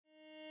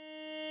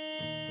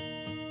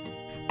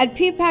At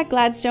Peapack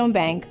Gladstone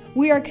Bank,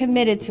 we are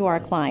committed to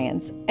our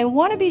clients and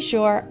want to be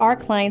sure our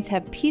clients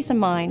have peace of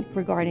mind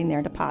regarding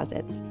their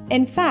deposits.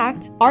 In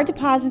fact, our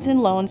deposits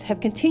and loans have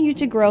continued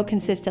to grow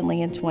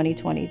consistently in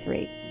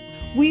 2023.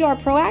 We are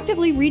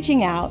proactively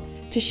reaching out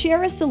to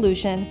share a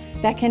solution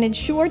that can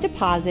ensure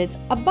deposits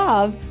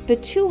above the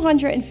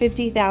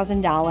 $250,000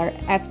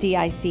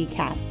 FDIC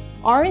cap.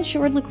 Our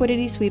Insured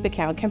Liquidity Sweep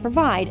account can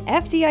provide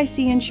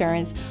FDIC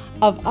insurance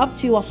of up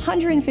to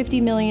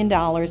 $150 million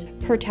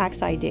per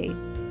tax ID.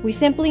 We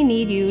simply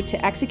need you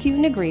to execute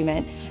an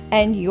agreement,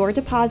 and your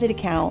deposit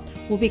account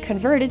will be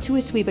converted to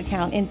a sweep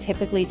account in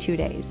typically 2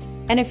 days.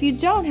 And if you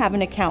don't have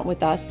an account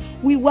with us,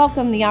 we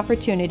welcome the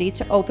opportunity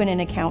to open an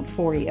account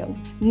for you.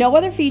 No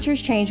other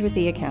features change with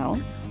the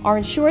account. Our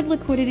Insured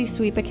Liquidity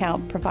Sweep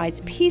account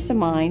provides peace of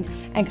mind,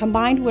 and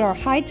combined with our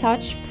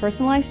high-touch,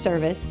 personalized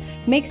service,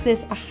 makes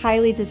this a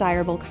highly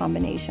desirable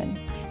combination.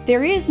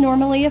 There is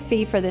normally a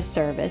fee for this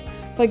service,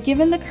 but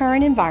given the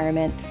current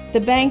environment, the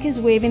bank is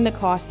waiving the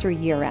cost through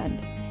year-end.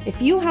 If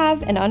you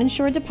have an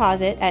uninsured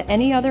deposit at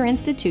any other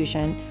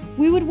institution,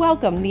 we would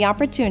welcome the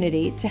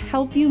opportunity to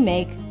help you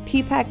make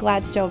Peapack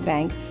Gladstone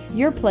Bank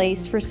your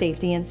place for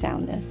safety and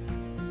soundness.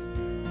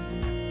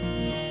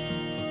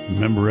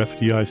 Member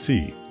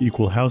FDIC,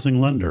 Equal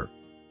Housing Lender.